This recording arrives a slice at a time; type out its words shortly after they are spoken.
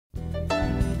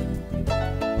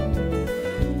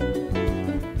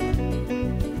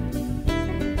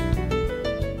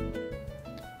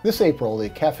This April, the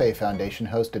CAFE Foundation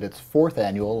hosted its 4th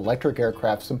annual Electric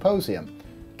Aircraft Symposium.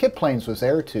 Kitplanes was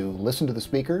there to listen to the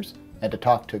speakers and to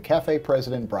talk to CAFE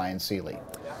President Brian Seeley.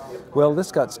 Well,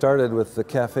 this got started with the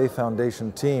CAFE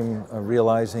Foundation team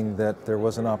realizing that there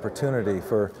was an opportunity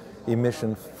for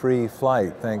emission-free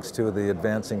flight thanks to the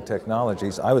advancing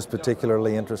technologies. I was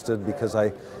particularly interested because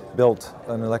I built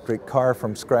an electric car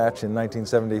from scratch in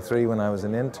 1973 when I was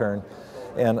an intern.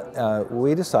 And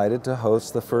we decided to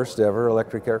host the first ever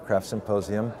Electric Aircraft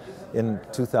Symposium in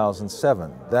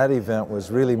 2007. That event was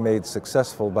really made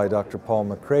successful by Dr. Paul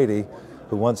McCready,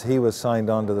 who once he was signed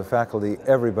on to the faculty,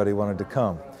 everybody wanted to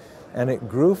come. And it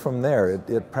grew from there.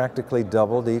 It practically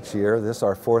doubled each year. This is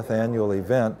our 4th annual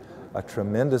event, a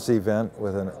tremendous event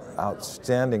with an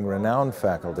outstanding, renowned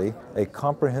faculty, a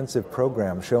comprehensive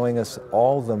program showing us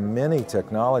all the many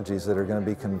technologies that are going to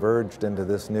be converged into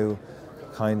this new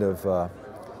kind of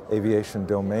aviation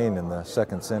domain in the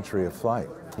 2nd century of flight.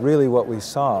 Really what we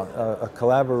saw, a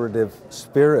collaborative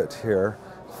spirit here.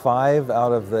 5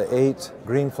 out of the 8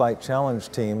 Green Flight Challenge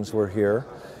teams were here,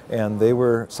 and they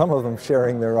were, some of them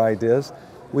sharing their ideas.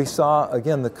 We saw,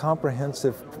 again, the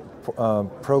comprehensive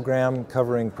program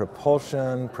covering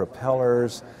propulsion,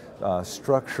 propellers,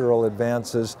 structural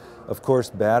advances, of course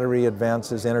battery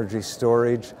advances, energy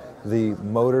storage, the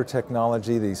motor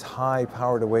technology, these high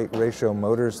power-to-weight ratio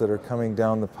motors that are coming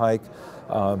down the pike,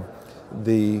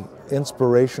 the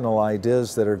inspirational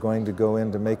ideas that are going to go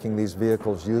into making these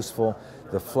vehicles useful,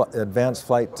 the advanced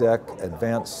flight deck,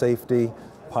 advanced safety,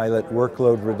 pilot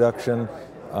workload reduction.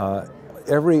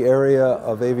 Every area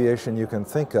of aviation you can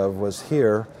think of was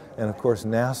here, and of course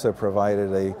NASA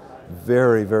provided a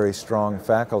very, very strong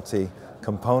faculty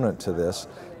component to this,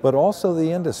 but also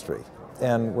the industry.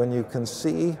 And when you can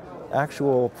see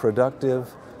actual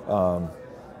productive,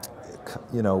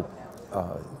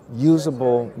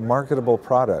 usable, marketable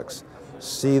products,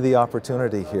 see the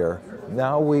opportunity here.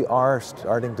 Now we are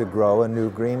starting to grow a new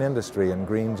green industry and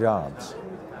green jobs.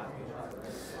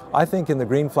 I think in the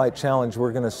Green Flight Challenge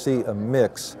we're going to see a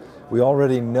mix. We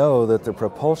already know that the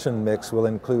propulsion mix will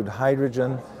include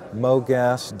hydrogen,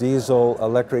 MoGas, diesel,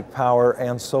 electric power,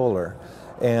 and solar.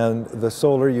 And the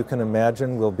solar, you can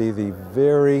imagine, will be the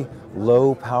very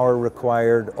low power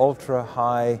required,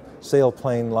 ultra-high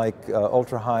sailplane-like,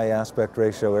 ultra-high aspect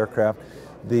ratio aircraft.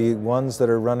 The ones that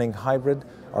are running hybrid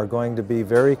are going to be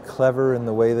very clever in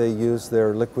the way they use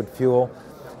their liquid fuel.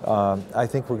 I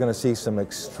think we're going to see some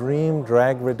extreme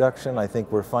drag reduction. I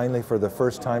think we're finally, for the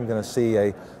first time, going to see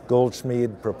a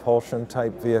Goldschmied propulsion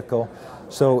type vehicle.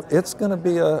 So it's going to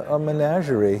be a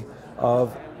menagerie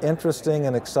of interesting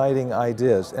and exciting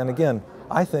ideas. And again,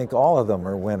 I think all of them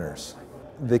are winners.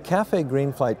 The CAFE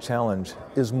Green Flight Challenge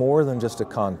is more than just a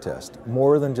contest,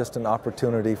 more than just an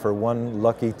opportunity for one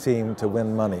lucky team to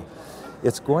win money.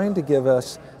 It's going to give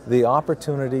us the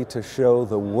opportunity to show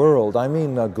the world, I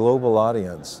mean a global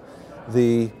audience,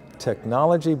 the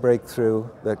technology breakthrough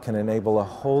that can enable a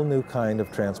whole new kind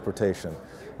of transportation.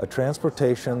 A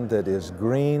transportation that is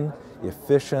green,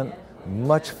 efficient,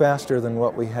 much faster than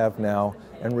what we have now,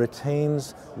 and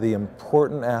retains the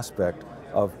important aspect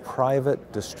of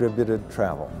private distributed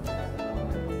travel.